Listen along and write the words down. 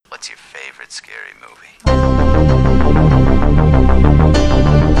What's your favorite scary movie?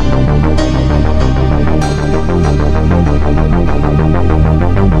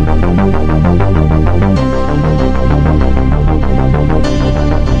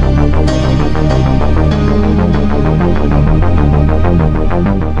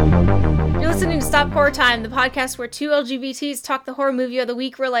 Stop Horror Time, the podcast where two LGBTs talk the horror movie of the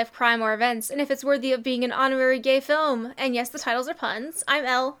week, real life crime or events, and if it's worthy of being an honorary gay film. And yes, the titles are puns. I'm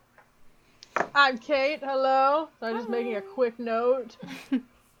Elle. I'm Kate. Hello. So I'm just making a quick note.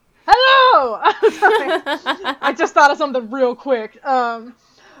 Hello! I'm sorry. I just thought of something real quick.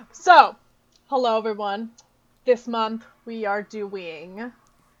 So, hello everyone. This month we are doing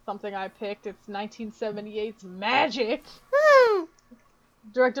something I picked. It's 1978's Magic. Woo!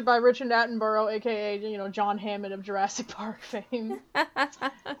 Directed by Richard Attenborough, aka, John Hammond of Jurassic Park fame.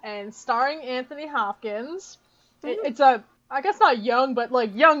 And starring Anthony Hopkins. It's a, I guess not young, but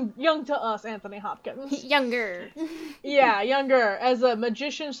like young to us Anthony Hopkins. Younger. Yeah, younger. As a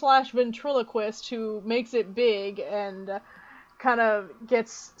magician / ventriloquist who makes it big and kind of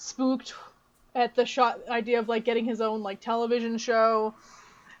gets spooked at the idea of like getting his own like television show.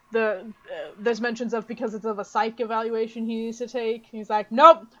 There's mentions of because it's of a psych evaluation he needs to take. He's like,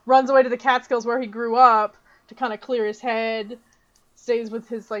 nope, runs away to the Catskills where he grew up to kind of clear his head, stays with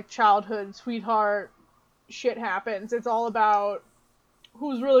his like childhood sweetheart. Shit happens. It's all about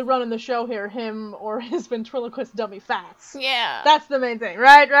who's really running the show here, him or his ventriloquist dummy Fats. Yeah. That's the main thing,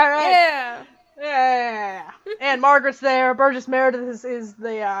 right? Yeah. Yeah. And Margaret's there. Burgess Meredith is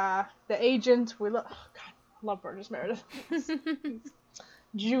the agent. I love Burgess Meredith.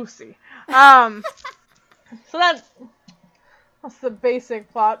 Juicy. So that's the basic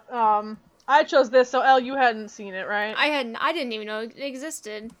plot. I chose this, so Elle, you hadn't seen it, right? I didn't even know it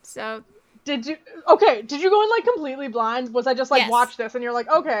existed, so... Did you go in, like, completely blind? Was I just, like, Yes. watch this, and you're like,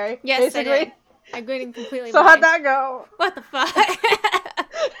 okay, Yes, basically? I did. I'm going completely So blind. how'd that go? What the fuck?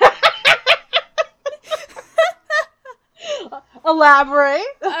 Elaborate.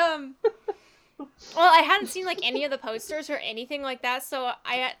 Well, I hadn't seen, like, any of the posters or anything like that, so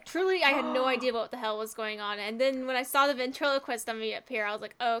I had no idea what the hell was going on. And then when I saw the ventriloquist dummy appear, I was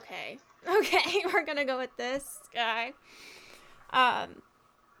like, okay, we're gonna go with this guy.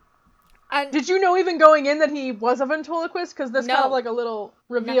 Did you know even going in that he was a ventriloquist? Because there's kind No. of like a little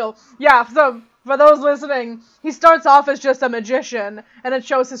reveal. No. Yeah, so for those listening, he starts off as just a magician, and it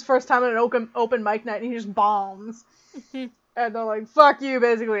shows his first time at an open mic night, and he just bombs. And they're like, fuck you,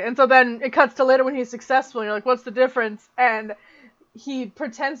 basically. And so then it cuts to later when he's successful, and you're like, what's the difference? And he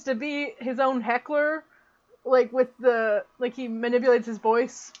pretends to be his own heckler, like, he manipulates his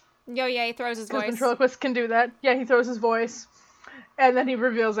voice. Yo, yeah, he throws his voice. Because ventriloquists can do that. Yeah, he throws his voice. And then he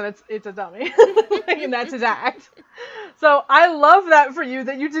reveals that it's a dummy. And that's his act. So I love that for you,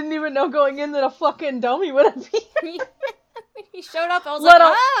 that you didn't even know going in that a fucking dummy would appear. He showed up, I was like,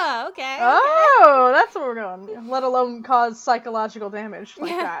 okay. Oh, that's where we're going. Let alone cause psychological damage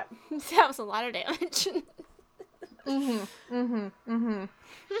like that. That was a lot of damage.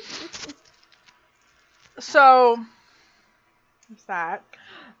 So, what's that?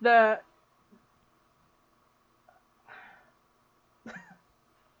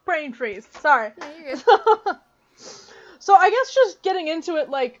 Brain freeze. Sorry. No, you're good. So I guess just getting into it,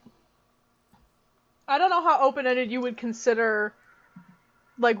 like, I don't know how open-ended you would consider,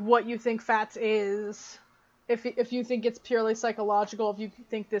 like, what you think Fats is. If you think it's purely psychological, if you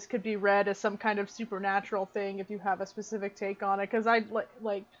think this could be read as some kind of supernatural thing, if you have a specific take on it, because I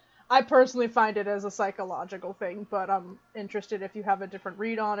personally find it as a psychological thing, but I'm interested if you have a different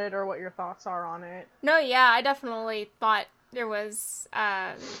read on it or what your thoughts are on it. No, yeah, I definitely thought there was,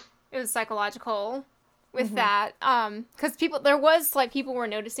 it was psychological with that, because people were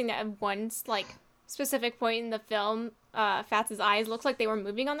noticing that at one, like, specific point in the film, Fats' eyes looked like they were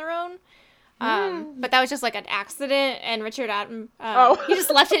moving on their own. But that was just like an accident, and Richard he just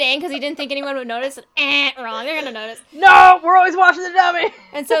left it in because he didn't think anyone would notice. Wrong, they're gonna notice. No, we're always watching the dummy.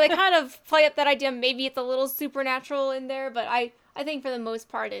 And so they kind of play up that idea. Maybe it's a little supernatural in there, but I think for the most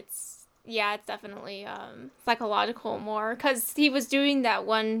part, it's definitely psychological more, because he was doing that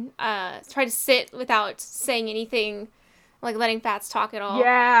one try to sit without saying anything. Like, letting Fats talk at all.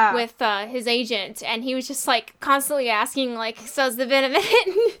 Yeah. With his agent. And he was just, like, constantly asking, like, so has it been a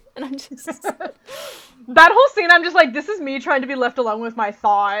minute? And I'm just... That whole scene, I'm just like, this is me trying to be left alone with my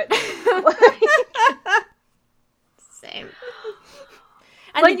thought. Same.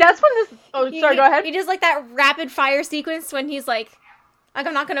 And like, that's when this... Oh, sorry, go ahead. He does, like, that rapid-fire sequence when he's, like,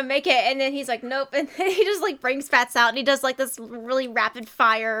 I'm not gonna make it. And then he's like, nope. And then he just, like, brings Fats out. And he does, like, this really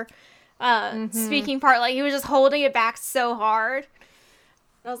rapid-fire... speaking part, like, he was just holding it back so hard.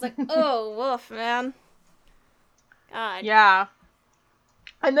 I was like, oh, woof, man. God. Yeah.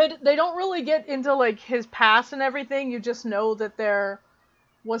 And they don't really get into, like, his past and everything. You just know that there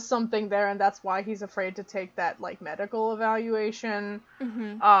was something there, and that's why he's afraid to take that, like, medical evaluation.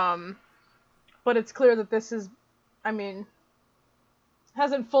 Mm-hmm. But it's clear that this is, I mean,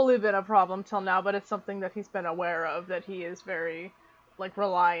 hasn't fully been a problem till now, but it's something that he's been aware of, that he is very, like,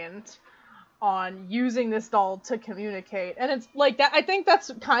 reliant on using this doll to communicate. And it's, like, that. I think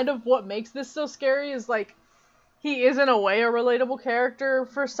that's kind of what makes this so scary, is, like, he is in a way a relatable character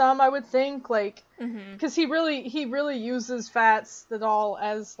for some, I would think, like, because he really uses Fats the doll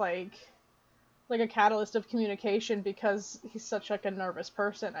as like a catalyst of communication, because he's such, like, a nervous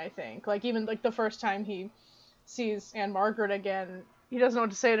person, I think. Like, even, like, the first time he sees Ann-Margret again, he doesn't know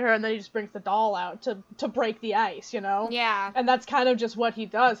what to say to her, and then he just brings the doll out to break the ice, you know? Yeah. And that's kind of just what he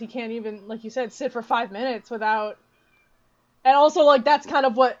does. He can't even, like you said, sit for 5 minutes without... And also, like, that's kind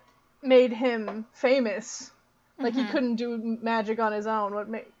of what made him famous. Like, he couldn't do magic on his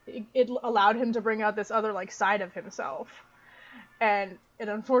own. It allowed him to bring out this other, like, side of himself. And it,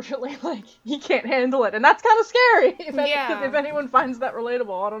 unfortunately, like, he can't handle it. And that's kind of scary, if anyone finds that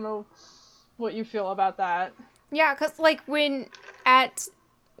relatable. I don't know what you feel about that. Yeah, because, like, when at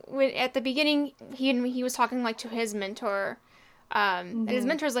the beginning, he was talking, like, to his mentor, and his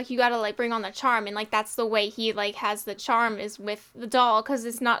mentor's like, you gotta, like, bring on the charm, and, like, that's the way he, like, has the charm is with the doll, because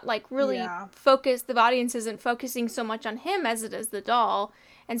it's not, like, really focused, the audience isn't focusing so much on him as it is the doll,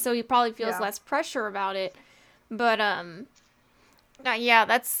 and so he probably feels less pressure about it, but,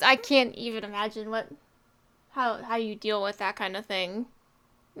 yeah, I can't even imagine how you deal with that kind of thing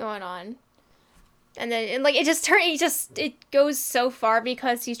going on. And then, like, it goes so far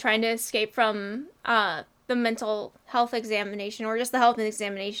because he's trying to escape from, the mental health examination, or just the health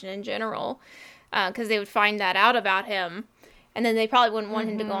examination in general, because they would find that out about him, and then they probably wouldn't want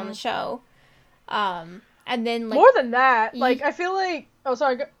him to go on the show. And then, like... More than that, like, I feel like... Oh,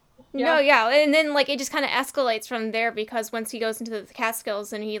 sorry, No, yeah, and then, like, it just kind of escalates from there, because once he goes into the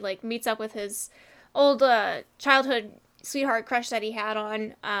Catskills and he, like, meets up with his old, childhood sweetheart crush that he had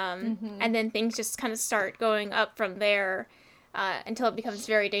on, and then things just kind of start going up from there, until it becomes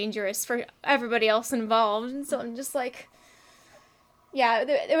very dangerous for everybody else involved. And so I'm just like, yeah,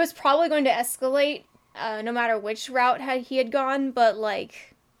 it was probably going to escalate, no matter which route he had gone, but,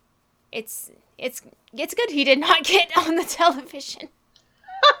 like, it's good he did not get on the television.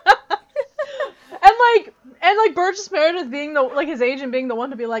 And like Burgess Meredith being his agent being the one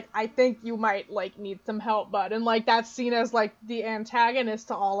to be like, I think you might, like, need some help, bud. And, like, that's seen as, like, the antagonist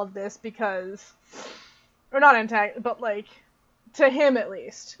to all of this, because, or not antagonist, but, like, to him at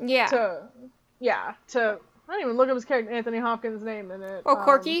least. Yeah. I don't even look up his character, Anthony Hopkins' name in it. Oh,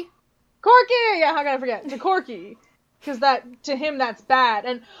 Corky? Corky! Yeah, how can I forget? To Corky. Because to him, that's bad.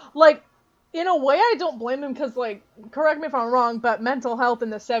 And, like, in a way, I don't blame him, because, like, correct me if I'm wrong, but mental health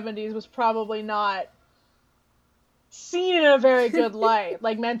in the 70s was probably not seen in a very good light,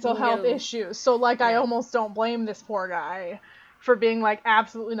 like, mental health issues. So, like, I almost don't blame this poor guy for being like,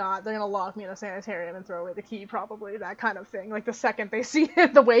 absolutely not, they're gonna lock me in a sanitarium and throw away the key, probably, that kind of thing. Like, the second they see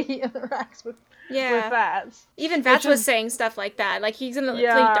it, the way he interacts with Fats. Even Fats was saying stuff like that. Like, he's gonna play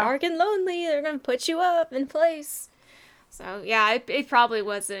dark and lonely, they're gonna put you up in place. So, yeah, it probably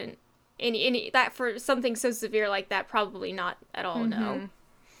wasn't any that for something so severe like that, probably not at all, no.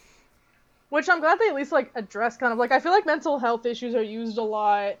 Which I'm glad they at least, like, address kind of, like, I feel like mental health issues are used a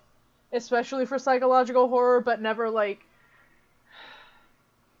lot, especially for psychological horror, but never, like,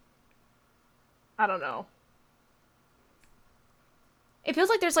 I don't know. It feels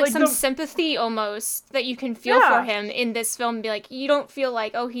like there's, like some sympathy, almost, that you can feel for him in this film. Be like, you don't feel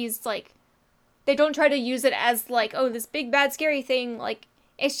like, oh, he's, like... They don't try to use it as, like, oh, this big, bad, scary thing. Like,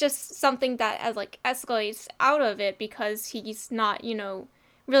 it's just something that, as like, escalates out of it because he's not, you know,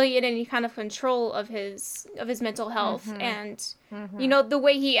 really in any kind of control of his mental health. And, you know, the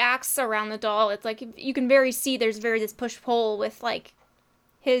way he acts around the doll, it's, like, you can see there's this push-pull with, like,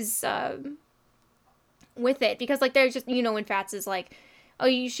 his... with it, because, like, there's just, you know, when Fats is like, oh,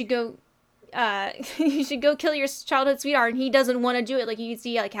 you should go kill your childhood sweetheart, and he doesn't want to do it. Like, you can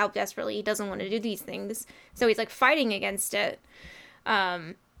see, like, how desperately he doesn't want to do these things, so he's, like, fighting against it.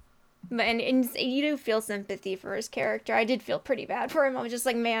 But and you do feel sympathy for his character. I did feel pretty bad for him. I was just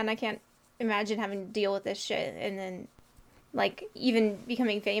like, man, I can't imagine having to deal with this shit, and then, like, even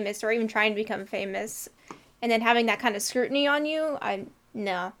becoming famous, or even trying to become famous, and then having that kind of scrutiny on you.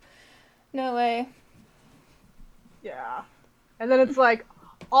 No way. Yeah. And then it's like,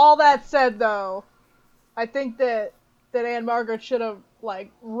 all that said, though, I think that Ann-Margret should have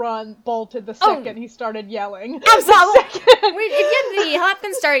like bolted the second he started yelling. Absolutely. If Anthony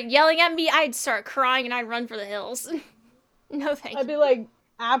Hopkins started yelling at me, I'd start crying and I'd run for the hills. No thank you. I'd be like,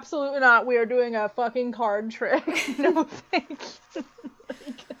 absolutely not. We are doing a fucking card trick. No thank you.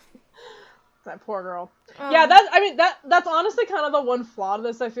 That poor girl. Yeah, that's honestly kind of the one flaw to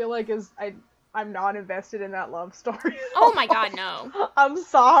this, I feel like, is I'm not invested in that love story. Oh my god, no. I'm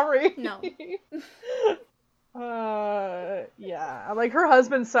sorry. No. Yeah. Like, her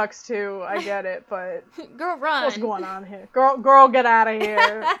husband sucks too, I get it, but... Girl, run. What's going on here? Girl, get out of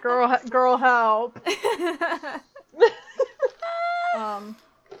here. Girl, help.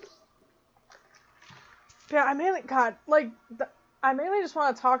 Yeah, I mainly just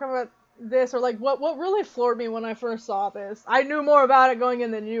want to talk about this, or like what really floored me when I first saw this. I knew more about it going in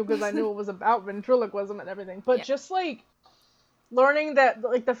than you, because I knew it was about ventriloquism and everything, but just like learning that,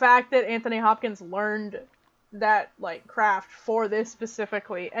 like, the fact that Anthony Hopkins learned that, like, craft for this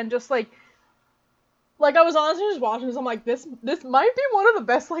specifically, and just like I was honestly just watching this, I'm like, this might be one of the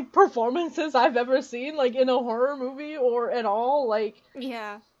best, like, performances I've ever seen, like, in a horror movie or at all, like...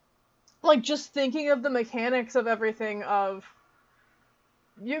 Yeah. Like, just thinking of the mechanics of everything, of...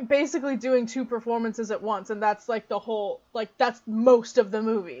 You're basically doing two performances at once, and that's, like, the whole... Like, that's most of the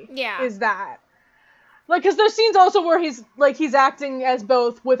movie. Yeah. Is that. Like, because there's scenes also where he's acting as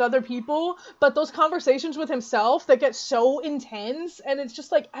both with other people, but those conversations with himself that get so intense, and it's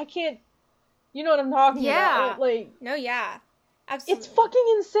just like, I can't... You know what I'm talking about? Like, no, yeah. Absolutely. It's fucking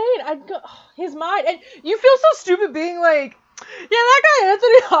insane. His mind, and you feel so stupid being like, yeah, that guy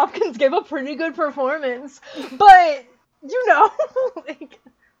Anthony Hopkins gave a pretty good performance, but, you know, like,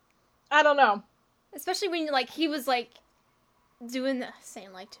 I don't know. Especially when, like, he was, like,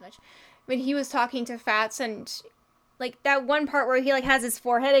 saying, like, too much. When he was talking to Fats, and, like, that one part where he, like, has his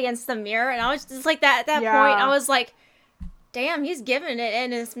forehead against the mirror, and I was just, like, at that point, I was like, damn, he's giving it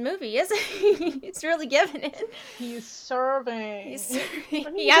in this movie, isn't he? He's really giving it. He's serving.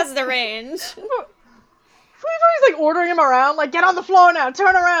 He has the range. He's like ordering him around, like, get on the floor now,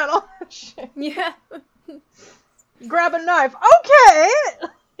 turn around, all that shit. Yeah. Grab a knife. Okay!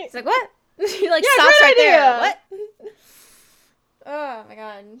 He's like, what? He, like, stops right there. What? Oh, my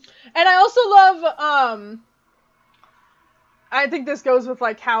God. And I also love, I think this goes with,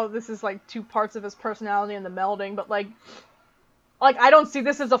 like, how this is, like, two parts of his personality and the melding, but, like, I don't see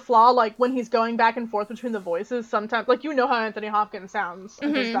this as a flaw, like, when he's going back and forth between the voices, sometimes, like, you know how Anthony Hopkins sounds,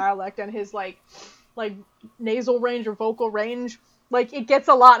 and his dialect, and his, like, nasal range or vocal range, like, it gets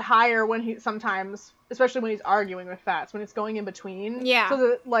a lot higher when he, sometimes, especially when he's arguing with Fats, when it's going in between. Yeah. So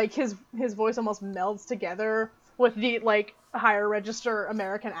that, like, his voice almost melds together with the, like, higher register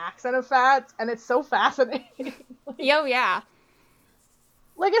American accent of Fats, and it's so fascinating. Yo, yeah.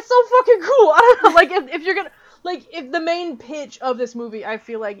 Like, it's so fucking cool. I don't know, like, if you're gonna, like, if the main pitch of this movie, I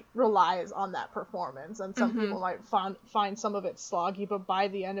feel like, relies on that performance, and some people might find some of it sloggy, but by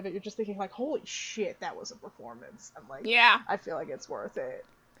the end of it, you're just thinking, like, holy shit, that was a performance, and, like, yeah, I feel like it's worth it.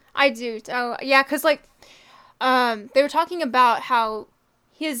 I do. Oh, yeah, because, like, they were talking about how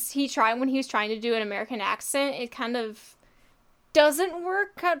when he was trying to do an American accent, it kind of doesn't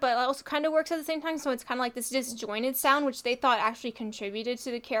work, but also kind of works at the same time, so it's kind of like this disjointed sound, which they thought actually contributed to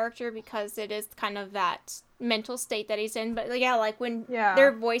the character, because it is kind of that mental state that he's in. But yeah, like when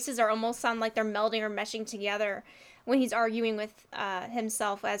their voices are almost sound like they're melding or meshing together when he's arguing with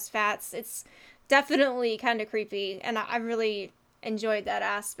himself as Fats, it's definitely kind of creepy, and I really enjoyed that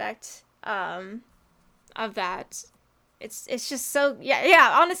aspect of that. It's just so,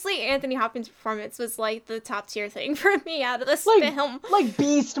 yeah, honestly, Anthony Hopkins' performance was, like, the top tier thing for me out of this film. Like,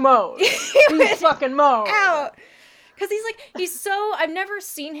 beast mode. Beast fucking mode. Out. Because he's so, I've never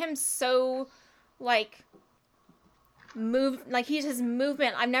seen him so, like, his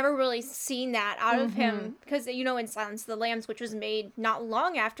movement, I've never really seen that out of him. Because, you know, in Silence of the Lambs, which was made not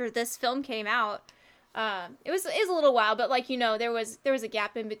long after this film came out, it was a little while, but, like, you know, there was a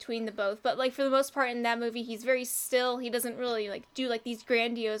gap in between the both, but, like, for the most part in that movie, he's very still. He doesn't really, like, do, like, these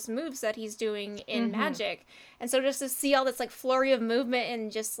grandiose moves that he's doing in Magic, and so just to see all this, like, flurry of movement, and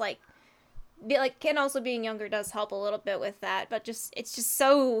just, like, Ken also being younger does help a little bit with that, but it's just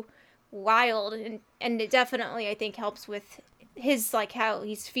so wild, and it definitely, I think, helps with his, like, how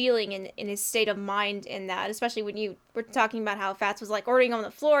he's feeling in his state of mind in that, especially when you were talking about how Fats was, like, ordering on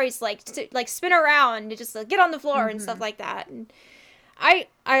the floor, he's like, spin around, and just, like, get on the floor, and stuff like that, and I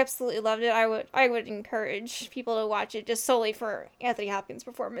absolutely loved it. I would encourage people to watch it just solely for Anthony Hopkins'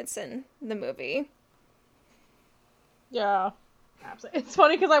 performance in the movie. Yeah, absolutely. It's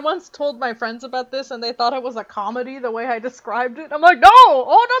funny, because I once told my friends about this, and they thought it was a comedy, the way I described it. I'm like, no!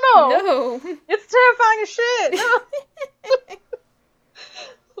 Oh, no! No! It's terrifying as shit! No.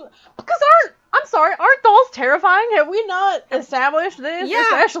 sorry, aren't dolls terrifying? Have we not established this? Yeah.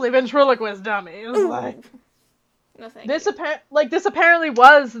 Especially ventriloquist dummies. Like, No, thank this you. this apparently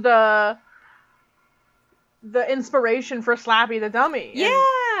was the inspiration for Slappy the Dummy.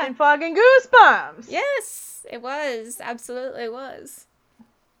 Yeah! In fucking Goosebumps. Yes! It was. Absolutely was.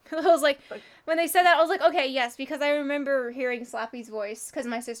 I was like, when they said that, I was like, okay, yes, because I remember hearing Slappy's voice, because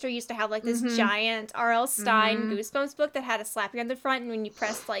my sister used to have, like, this giant R.L. Stein Goosebumps book that had a Slappy on the front, and when you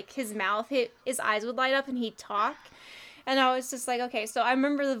pressed, like, his mouth, his eyes would light up, and he'd talk. And I was just like, okay, so I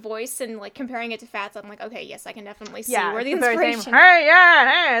remember the voice, and, like, comparing it to Fats, I'm like, okay, yes, I can definitely see where the inspiration... Hey,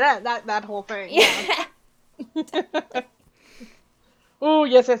 yeah, hey, that whole thing. Yeah. Ooh,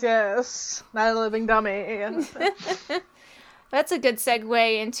 yes. Not a living dummy. That's a good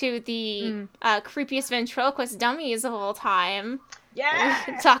segue into the creepiest ventriloquist dummies of all time. Yeah! We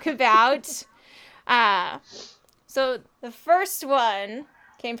could talk about. So the first one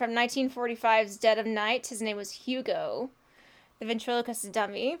came from 1945's Dead of Night. His name was Hugo, the ventriloquist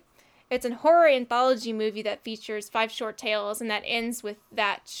dummy. It's a horror anthology movie that features 5 short tales, and that ends with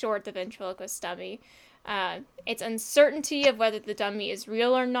that short, the ventriloquist dummy. It's uncertainty of whether the dummy is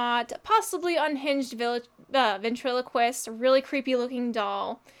real or not, possibly unhinged ventriloquist, a really creepy looking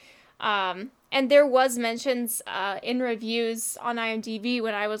doll. And there was mentions in reviews on IMDb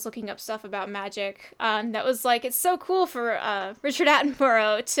when I was looking up stuff about magic that was like, it's so cool for Richard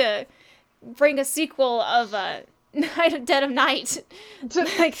Attenborough to bring a sequel of Dead of Night.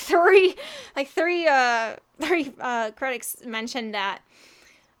 three critics mentioned that.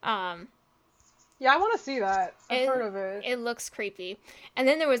 Yeah, I want to see that. I've heard of it. It looks creepy. And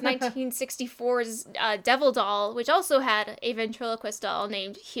then there was 1964's Devil Doll, which also had a ventriloquist doll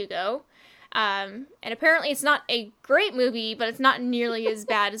named Hugo. And apparently it's not a great movie, but it's not nearly as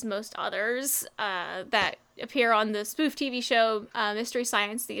bad as most others that appear on the spoof TV show Mystery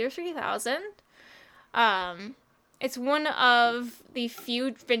Science Theater 3000. It's one of the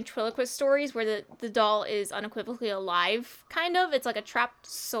few ventriloquist stories where the doll is unequivocally alive, kind of. It's like a trapped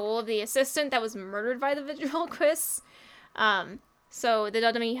soul of the assistant that was murdered by the ventriloquist. So the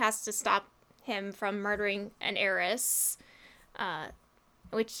dummy has to stop him from murdering an heiress,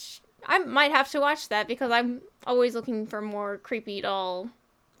 which I might have to watch that because I'm always looking for more creepy doll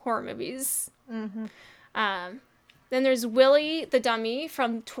horror movies. Mm-hmm. Then there's Willie the Dummy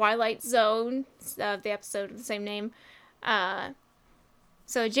from Twilight Zone, the episode of the same name.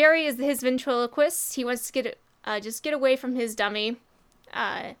 So Jerry is his ventriloquist. He wants to get away from his dummy.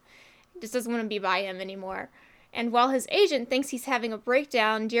 Just doesn't want to be by him anymore. And while his agent thinks he's having a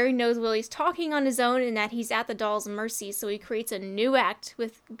breakdown, Jerry knows Willie's talking on his own and that he's at the doll's mercy, so he creates a new act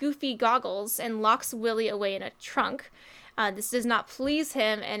with goofy goggles and locks Willie away in a trunk. This does not please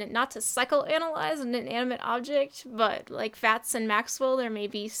him, and not to psychoanalyze an inanimate object, but like Fats and Maxwell, there may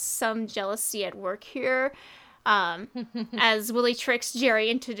be some jealousy at work here, as Willie tricks Jerry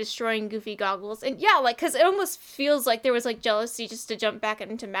into destroying Goofy Goggles. And yeah, like, because it almost feels like there was like jealousy, just to jump back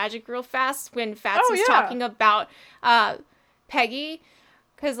into magic real fast, when Fats was talking about Peggy,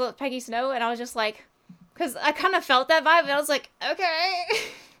 because Peggy Snow, and I was just like, because I kind of felt that vibe, and I was like, okay,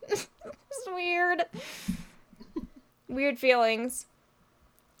 it's weird. Weird feelings.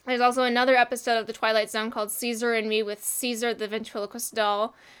 There's also another episode of The Twilight Zone called Caesar and Me with Caesar the ventriloquist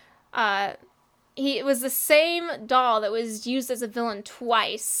doll. It was the same doll that was used as a villain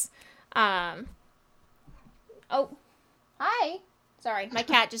twice. Oh, hi. Sorry, my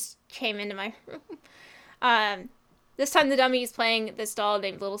cat just came into my room. This time the dummy is playing this doll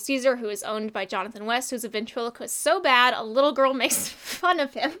named Little Caesar, who is owned by Jonathan West, who's a ventriloquist so bad a little girl makes fun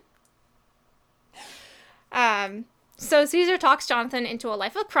of him. So Caesar talks Jonathan into a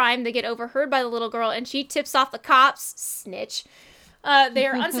life of crime. They get overheard by the little girl, and she tips off the cops. Snitch. They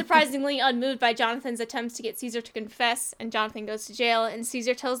are unsurprisingly unmoved by Jonathan's attempts to get Caesar to confess, and Jonathan goes to jail, and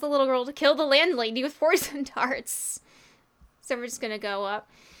Caesar tells the little girl to kill the landlady with poison darts. So we're just gonna go up.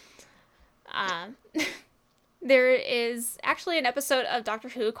 There is actually an episode of Doctor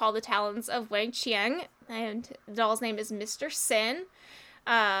Who called The Talons of Wang Qiang, and the doll's name is Mr. Sin.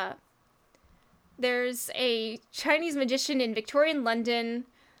 There's a Chinese magician in Victorian London,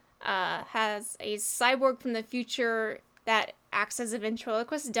 has a cyborg from the future that acts as a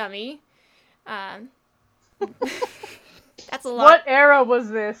ventriloquist dummy. That's a lot. What era was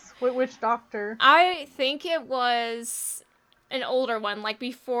this? Which Doctor? I think it was an older one, like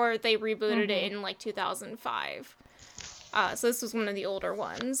before they rebooted it in like 2005. So this was one of the older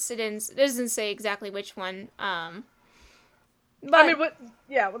ones. It doesn't say exactly which one. But, I mean,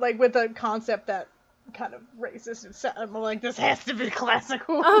 with the concept that kind of racist and sad, I'm like, this has to be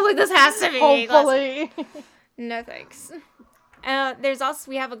classical. Oh, like, this has to be Hopefully. No thanks.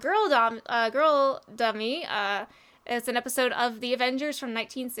 We have a girl dummy. It's an episode of The Avengers from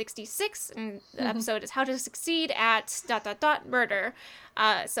 1966, and the episode is How to Succeed at ... Murder.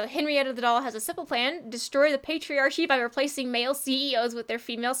 So Henrietta the doll has a simple plan: destroy the patriarchy by replacing male CEOs with their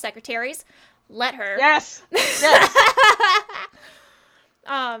female secretaries. Let her. Yes. Yes.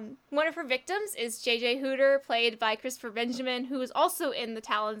 One of her victims is J.J. Hooter, played by Christopher Benjamin, who is also in The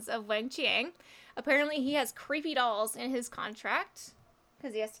Talons of Wang Chiang. Apparently, he has creepy dolls in his contract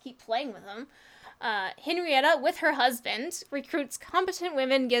because he has to keep playing with them. Henrietta, with her husband, recruits competent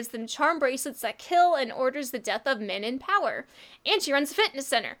women, gives them charm bracelets that kill, and orders the death of men in power. And she runs a fitness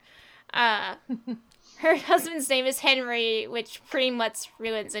center. Her husband's name is Henry, which pretty much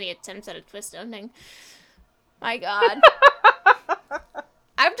ruins any attempts at a twist ending. My God.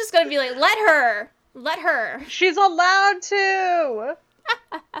 I'm just gonna be like, let her. Let her. She's allowed to.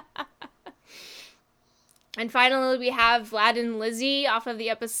 And finally, we have Vlad and Lizzie off of the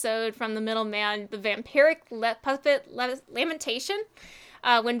episode from The Middleman, the vampiric puppet lamentation.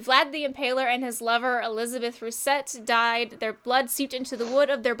 When Vlad the Impaler and his lover, Elizabeth Rousset, died, their blood seeped into the wood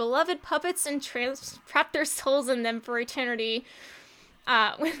of their beloved puppets and trapped their souls in them for eternity.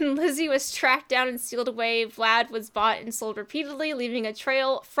 When Lizzie was tracked down and sealed away, Vlad was bought and sold repeatedly, leaving a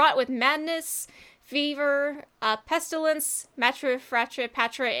trail fraught with madness, fever, pestilence, matra, fratra,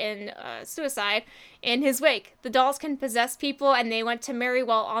 patra, and suicide in his wake. The dolls can possess people, and they want to marry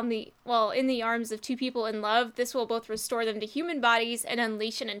while in the arms of two people in love. This will both restore them to human bodies and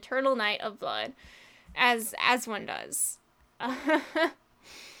unleash an eternal night of blood, as one does.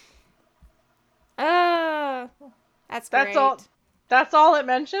 That's great. That's all it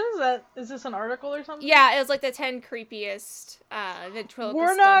mentions? Is this an article or something? Yeah, it was like the 10 creepiest ventriloquist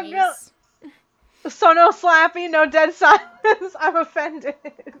We're not dummies. So no Slappy, no dead silence. I'm offended.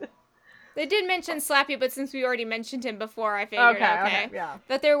 They did mention Slappy, but since we already mentioned him before, I figured, okay. Yeah.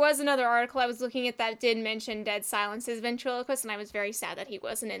 But there was another article I was looking at that did mention Dead Silence's ventriloquist, and I was very sad that he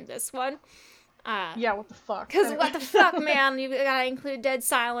wasn't in this one. Yeah, what the fuck? Because what the fuck, man? You gotta include Dead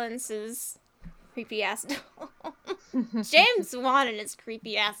Silence's creepy-ass doll. James Wan and his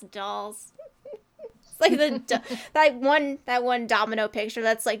creepy-ass dolls. Like that one domino picture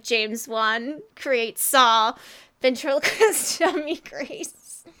that's like James Wan creates Saw ventriloquist dummy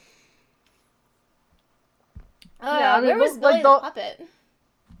Grace. Yeah, I mean, where was Billy the Puppet?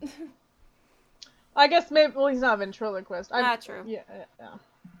 I guess maybe. Well, he's not a ventriloquist. True. Yeah.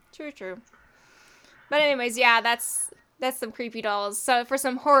 True. But anyways, yeah, that's some creepy dolls. So for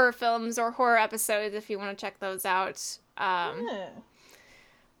some horror films or horror episodes, if you want to check those out.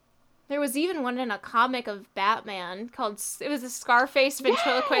 There was even one in a comic of Batman called, it was a Scarface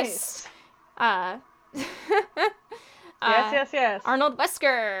ventriloquist. Yes! Yes. Arnold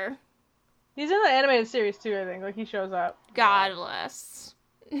Wesker. He's in the animated series too, I think. Like, he shows up. God bless.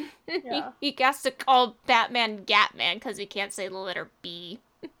 Yeah. He has to call Batman Gatman because he can't say the letter B.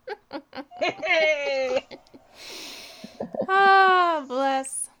 Oh,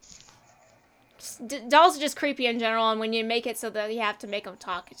 bless. Dolls are just creepy in general, and when you make it so that you have to make them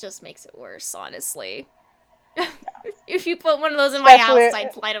talk, it just makes it worse, honestly. If you put one of those in my house,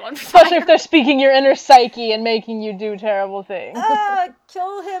 I'd light it on fire. Especially if they're speaking your inner psyche and making you do terrible things.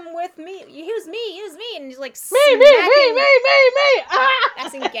 Kill him with me. Use me. And he's like, me.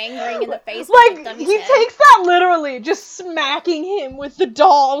 Passing gangrene in the face. Like, he takes that literally, just smacking him with the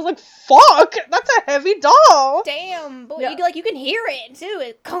doll. I was like, fuck, that's a heavy doll. Damn, but yeah. you can hear it, too.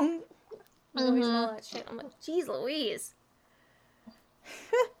 It come. All that shit. I'm like, jeez Louise.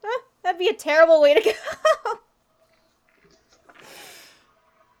 That'd be a terrible way to go.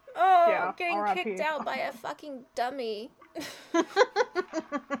 Oh, yeah, getting R.I.P. kicked out by a fucking dummy. I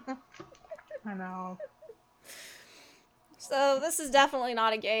know. So, this is definitely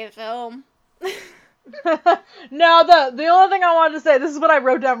not a gay film. No, the only thing I wanted to say, this is what I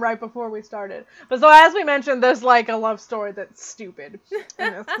wrote down right before we started. But so as we mentioned, there's like a love story that's stupid.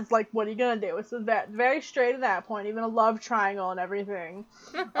 And it's like, what are you gonna do? It's very straight at that point, even a love triangle and everything.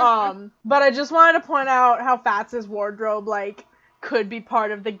 But I just wanted to point out how Fats' wardrobe, like, could be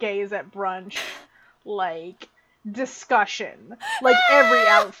part of the gays at brunch, like, discussion. Like, every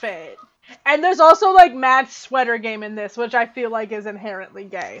outfit. And there's also, like, match sweater game in this, which I feel like is inherently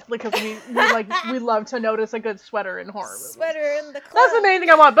gay. Because we love to notice a good sweater in horror movies. Sweater in the club. That's the main thing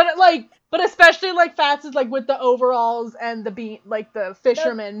I want. But especially, like, Fats is, like, with the overalls and the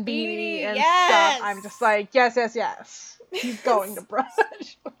fisherman beanie and stuff. I'm just like, yes. He's going to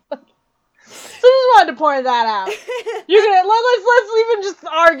brunch. So I just wanted to point that out. Let's even just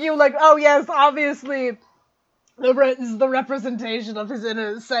argue, like, oh yes, obviously This is the representation of his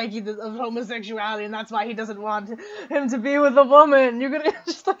inner psyche of homosexuality, and that's why he doesn't want him to be with a woman. You're gonna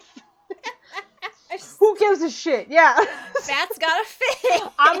just like, who gives a shit? Yeah, That's gotta fit.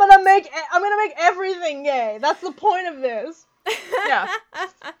 I'm gonna make everything gay. That's the point of this. Yeah,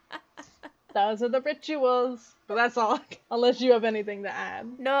 those are the rituals. But that's all. Unless you have anything to add.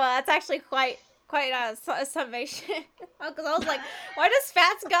 No, that's actually quite a summation. Because I was like, why does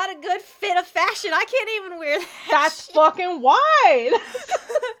Fats got a good fit of fashion? I can't even wear that. That's shit. fucking wide.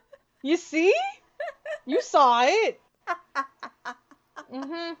 You see? You saw it.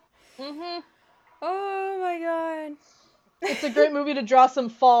 Oh my god. It's a great movie to draw some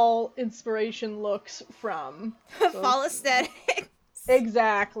fall inspiration looks from. So, Fall aesthetic.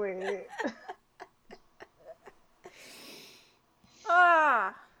 exactly.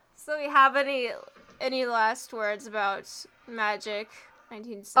 So we have any last words about Magic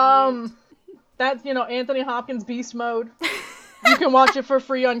 1978? That's, Anthony Hopkins Beast Mode. You can watch it for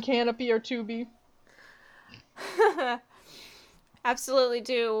free on Canopy or Tubi. Absolutely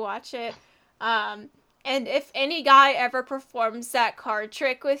do watch it. And if any guy ever performs that card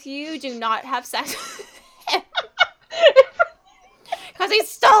trick with you, do not have sex with him. Because he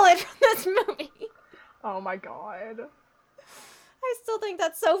stole it from this movie. Oh my god. I still think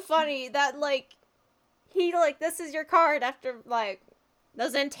that's so funny that, he, this is your card after,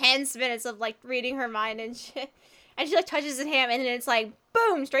 those intense minutes of, reading her mind and shit. And she, touches his hand, and then it's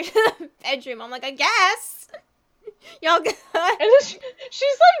boom, straight to the bedroom. I'm like, I guess. Y'all good? And then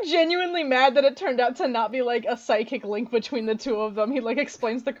she's, genuinely mad that it turned out to not be, a psychic link between the two of them. He,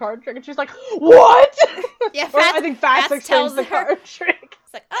 explains the card trick, and she's like, what? Yeah, I think Fats explains the card trick.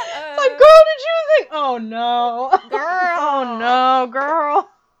 It's like, uh-oh. It's like, girl, did you think? Oh, no. Girl. Oh, no, girl.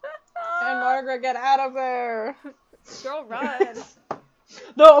 And Margaret, get out of there. Girl, run.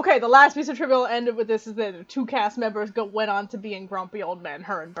 Though, okay, the last piece of trivia ended with this is that the two cast members went on to being grumpy old men,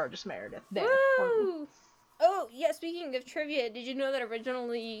 her and Burgess Meredith. There. Woo! Oh, yeah, speaking of trivia, did you know that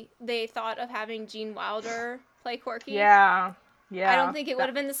originally they thought of having Gene Wilder play Corky? Yeah. I don't think it would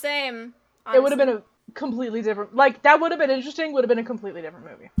have been the same. Honestly. It would have been a completely different, that would have been interesting, would have been a completely different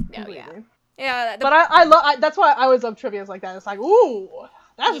movie. Completely. Yeah. But I that's why I always love trivia like that. It's like, ooh,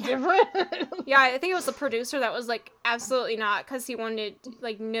 that's different. Yeah, I think it was the producer that was absolutely not, because he wanted,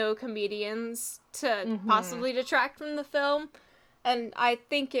 no comedians to possibly detract from the film. And I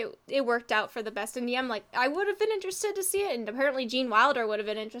think it worked out for the best in the end. I would have been interested to see it, and apparently Gene Wilder would have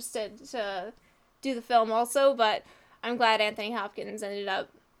been interested to do the film also, but I'm glad Anthony Hopkins ended up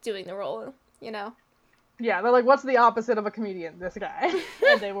doing the role, Yeah, they're like, what's the opposite of a comedian? This guy.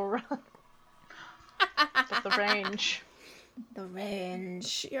 And they were wrong. Just the range. The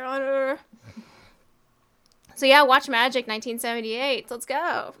range, Your Honor. So yeah, watch Magic 1978. Let's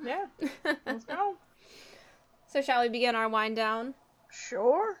go. Yeah, let's go. So shall we begin our wind down?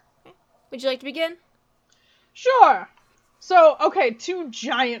 Sure. Would you like to begin? Sure. So, okay, 2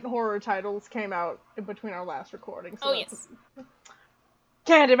 giant horror titles came out in between our last recording. So yes.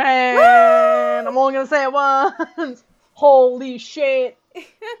 Candyman! Woo! I'm only gonna say it once. Holy shit. Have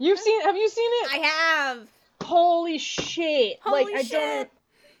you seen it? I have. Holy shit. Holy I shit. don't...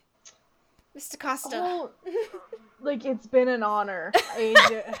 Mr. Costa. Oh, it's been an honor.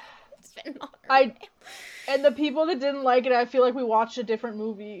 It's been an honor. And the people that didn't like it, I feel like we watched a different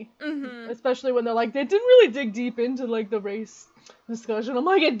movie. Mm-hmm. Especially when they're like, they didn't really dig deep into, the race discussion. I'm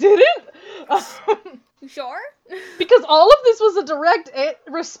like, it didn't? You sure? Because all of this was a direct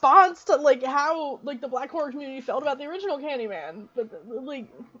response to, how, the black horror community felt about the original Candyman. But,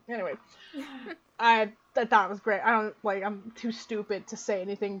 anyway. I thought it was great. I'm too stupid to say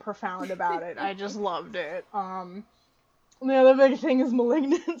anything profound about it. I just loved it. The other big thing is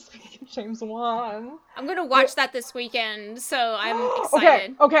Malignant, speaking of James Wan. I'm gonna watch that this weekend, so I'm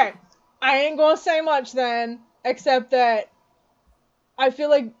excited. Okay. I ain't gonna say much then, except that I feel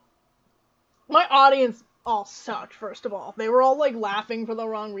like my audience all sucked, first of all. They were all, laughing for the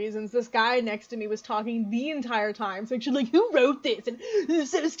wrong reasons. This guy next to me was talking the entire time, so she's like, who wrote this? And it's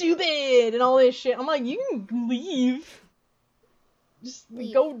so stupid, and all this shit. I'm like, you can leave. Just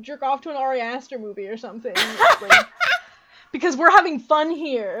go jerk off to an Ari Aster movie or something. Because we're having fun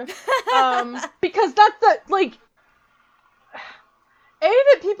here. Because that's that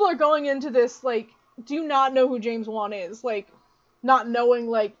that people are going into this, do not know who James Wan is. Not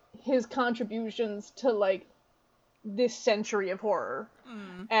knowing, his contributions to, this century of horror.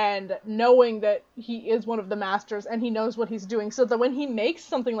 And knowing that he is one of the masters and he knows what he's doing. So that when he makes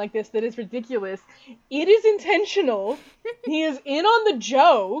something like this that is ridiculous, it is intentional. He is in on the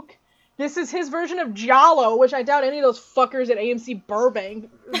joke. This is his version of Giallo, which I doubt any of those fuckers at AMC Burbank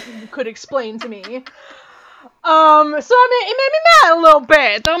could explain to me. So I mean, it made me mad a little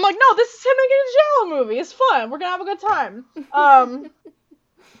bit. I'm like, no, this is him making a Jello movie. It's fun. We're gonna have a good time.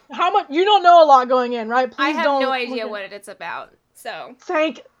 How much? You don't know a lot going in, right? Please I have don't. no idea what it's about. So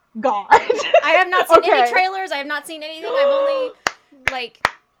Thank God. I have not seen Okay. any trailers. I have not seen anything. I've only like.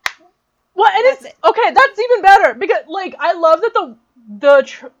 Well, and That's it's it. okay. That's even better because, like, I love that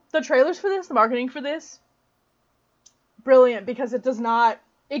the trailers for this, the marketing for this, brilliant because it does not.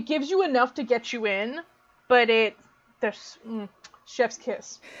 It gives you enough to get you in, but there's chef's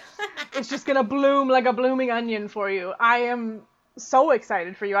kiss. It's just gonna bloom like a blooming onion for you. I am so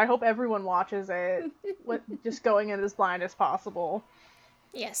excited for you. I hope everyone watches it, just going in as blind as possible.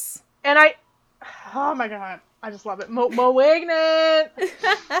 Yes. And oh my god, I just love it. Malignant.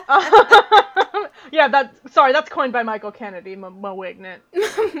 Yeah, that's coined by Michael Kennedy. Malignant.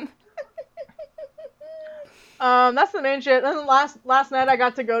 That's the main shit. Then last night I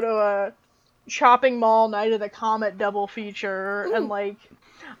got to go to a shopping mall Night of the Comet double feature, and like,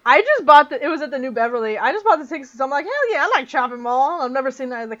 I just bought it was at the New Beverly. I just bought the tickets because I'm like, hell yeah, I like shopping mall. I've never seen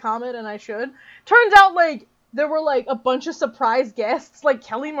Night of the Comet, and I should. Turns out, like, there were, like, a bunch of surprise guests. Like,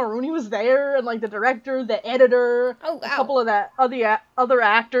 Kelly Maroney was there, and, like, the director, the editor, Oh, wow. a couple of other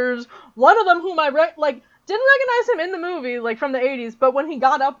actors. One of them whom didn't recognize him in the movie, like, from the 80s, but when he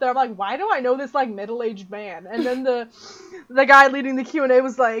got up there, I'm like, why do I know this, like, middle-aged man? And then the guy leading the Q&A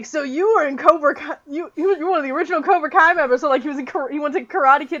was like, so you were in Cobra Kai, you were one of the original Cobra Kai members, so, like, he went to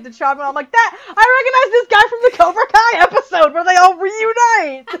Karate Kid to chop, and I'm like, I recognize this guy from the Cobra Kai episode where they all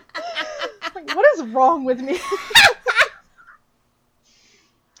reunite! Like, what is wrong with me?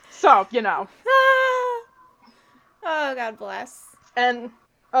 So, you know. Oh, God bless. And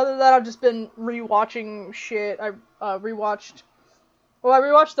other than that, I've just been rewatching shit. I rewatched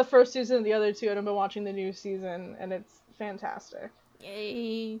the first season of the other two, and I've been watching the new season, and it's fantastic.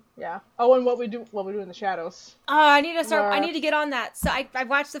 Yay. Yeah. Oh, and what we do in the shadows. Oh, I need to start. I need to get on that. So I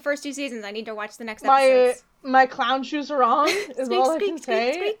watched the first 2 seasons. I need to watch the next My episodes. my clown shoes are on. Is Squeak, all I squeak, can squeak,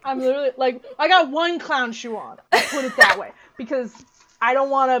 say. squeak. I'm literally like, I got one clown shoe on. I'll put it that way because I don't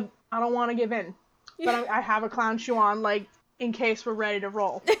want to give in. But I have a clown shoe on, like, in case we're ready to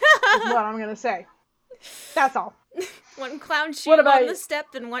roll. Is what I'm gonna say. That's all. One clown shoe What about on the step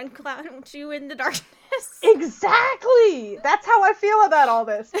and one clown shoe in the darkness. Exactly. That's how I feel about all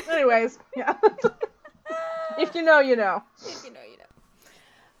this. Anyways, yeah. If you know, you know. If you know, you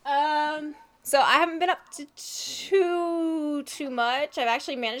know. So I haven't been up to too much. I've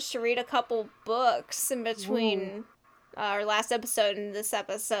actually managed to read a couple books in between our last episode and this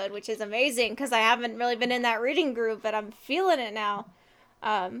episode, which is amazing because I haven't really been in that reading group, but I'm feeling it now.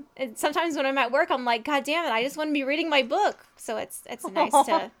 And sometimes when I'm at work, I'm like, God damn it, I just want to be reading my book. So it's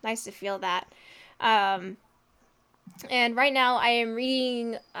nice to feel that. And right now I am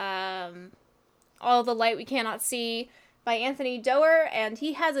reading All the Light We Cannot See by Anthony Doerr, and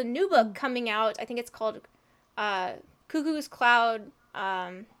he has a new book coming out. I think it's called Cuckoo's Cloud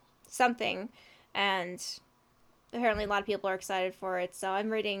something, and apparently a lot of people are excited for it. So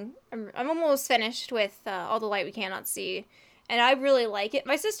I'm almost finished with All the Light We Cannot See, and I really like it.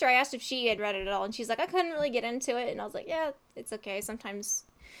 My sister, I asked if she had read it at all, and she's like, I couldn't really get into it, and I was like, yeah, it's okay. Sometimes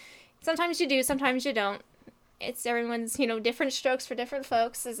you do, sometimes you don't. It's everyone's, different strokes for different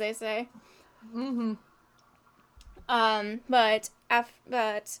folks, as they say. Mm-hmm. But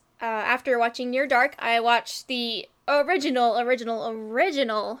after watching Near Dark, I watched the original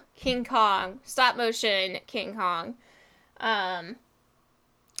King Kong, stop motion King Kong. I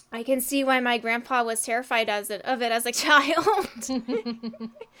can see why my grandpa was terrified of it as a child.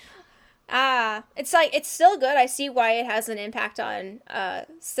 It's still good. I see why it has an impact on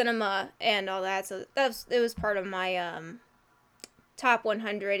cinema and all that. So it was part of my top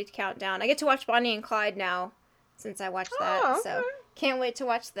 100 countdown. I get to watch Bonnie and Clyde now since I watched that. Oh, okay. So can't wait to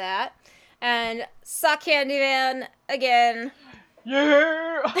watch that. And saw Candyman again.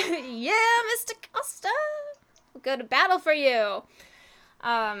 Yeah. Yeah, Mr. Costa. We'll go to battle for you.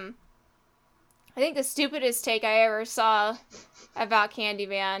 I think the stupidest take I ever saw about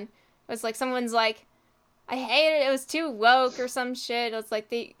Candyman was like someone's like, I hate it. It was too woke or some shit. It was like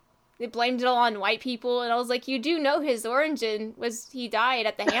they blamed it all on white people, and I was like, you do know his origin was he died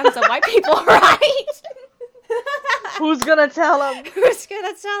at the hands of white people, right? Who's gonna tell him? Who's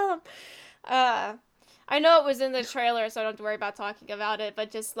gonna tell him? I know it was in the trailer, so I don't have to worry about talking about it.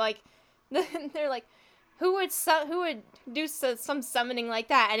 But just like, they're like, who would do some summoning like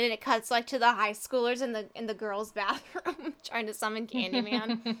that? And then it cuts like to the high schoolers in the girls' bathroom trying to summon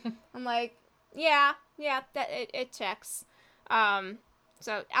Candyman. I'm like, yeah, that it checks.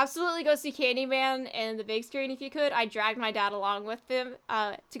 So absolutely go see Candyman in the big screen if you could. I dragged my dad along with him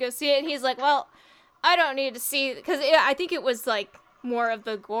to go see it, and he's like, well, I don't need to see, because I think it was like more of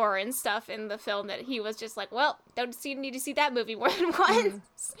the gore and stuff in the film that he was just like, well, need to see that movie more than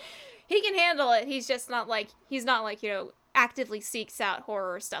once. He can handle it. He's just not like, actively seeks out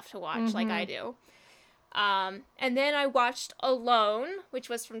horror stuff to watch like I do. And then I watched Alone, which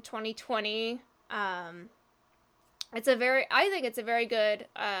was from 2020. I think it's a very good,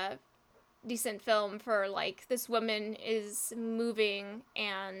 decent film for, like, this woman is moving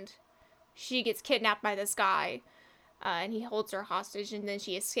and she gets kidnapped by this guy, and he holds her hostage, and then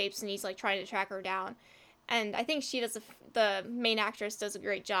she escapes and he's, like, trying to track her down. And I think the main actress does a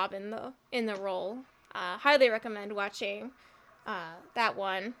great job in the role. Highly recommend watching, that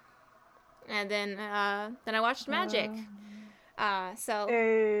one. And then I watched Magic. I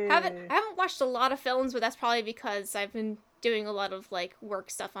haven't watched a lot of films, but that's probably because I've been doing a lot of, like,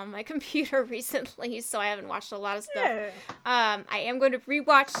 work stuff on my computer recently, so I haven't watched a lot of stuff. Yeah. I am going to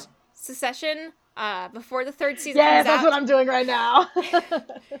rewatch Succession before the third season Yeah, comes that's out. what I'm doing right now.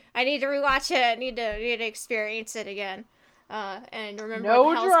 I need to rewatch it. I need to experience it again. And remember No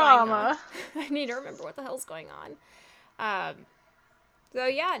what the hell's drama. going on. I need to remember what the hell's going on. So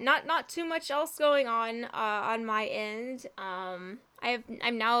yeah, not too much else going on my end. I'm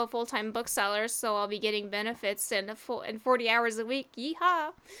now a full-time bookseller, so I'll be getting benefits in 40 hours a week.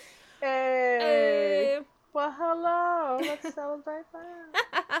 Yeehaw! Hey. Well, hello. Let's celebrate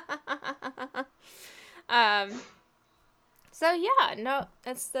that. So yeah, no,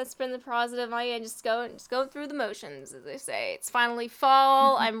 that's been the positive on my end. Just going through the motions, as they say. It's finally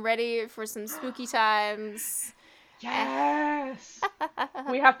fall. I'm ready for some spooky times. Yes.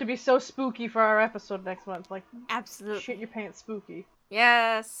 We have to be so spooky for our episode next month. Like, Absolutely. shit your pants spooky.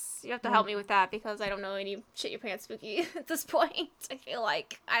 Yes, you have to help me with that because I don't know any shit your pants spooky at this point. I feel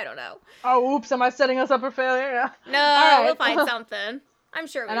like I don't know. Oh, oops! Am I setting us up for failure? Yeah. No, All we'll right. find something. I'm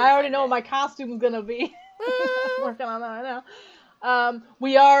sure. And I already know what my costume's gonna be. I'm working on that right now.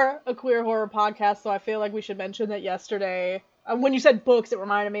 We are a queer horror podcast, so I feel like we should mention that yesterday. When you said books, it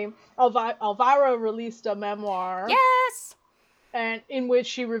reminded me. Elvira released a memoir. Yes. And in which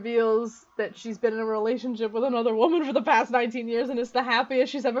she reveals that she's been in a relationship with another woman for the past 19 years and it's the happiest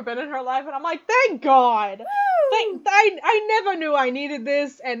she's ever been in her life. And I'm like, thank God! I never knew I needed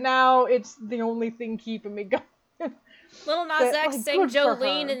this, and now it's the only thing keeping me going. Little Nas X sang good for her.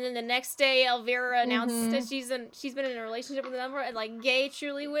 Jolene, and then the next day Elvira announced that she's been in a relationship with another, and like, gay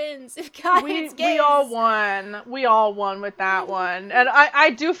truly wins. If God hates gays. We all won. We all won with that one. And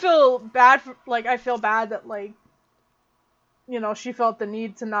I do feel bad for, like, I feel bad that, like, you know, she felt the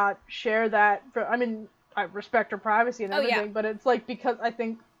need to not share that. I mean, I respect her privacy and everything, but it's like, because I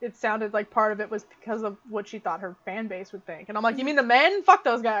think it sounded like part of it was because of what she thought her fan base would think. And I'm like, you mean the men? Fuck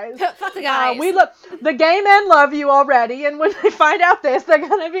those guys. Fuck the guys. The gay men love you already, and when they find out this, they're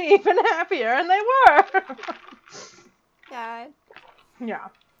gonna be even happier, and they were. God. Yeah.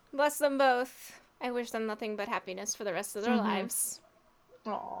 Bless them both. I wish them nothing but happiness for the rest of their lives.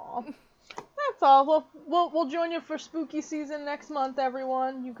 Aw. That's all. We'll join you for spooky season next month,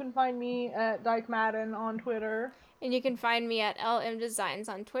 everyone. You can find me at Dyke Madden on Twitter. And you can find me at LM Designs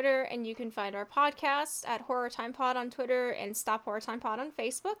on Twitter, and you can find our podcast at Horror Time Pod on Twitter and Stop Horror Time Pod on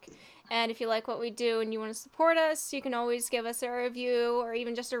Facebook. And if you like what we do and you want to support us, you can always give us a review or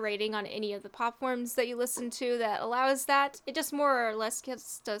even just a rating on any of the platforms that you listen to that allows that. It just more or less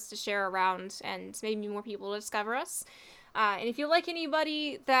gets us to share around and maybe more people to discover us. And if you like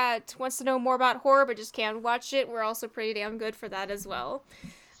anybody that wants to know more about horror but just can't watch it, we're also pretty damn good for that as well.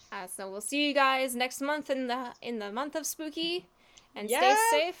 So we'll see you guys next month in the month of spooky, and stay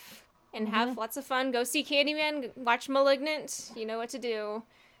safe and have lots of fun. Go see Candyman, watch Malignant. You know what to do.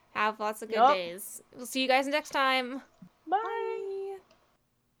 Have lots of good days. We'll see you guys next time.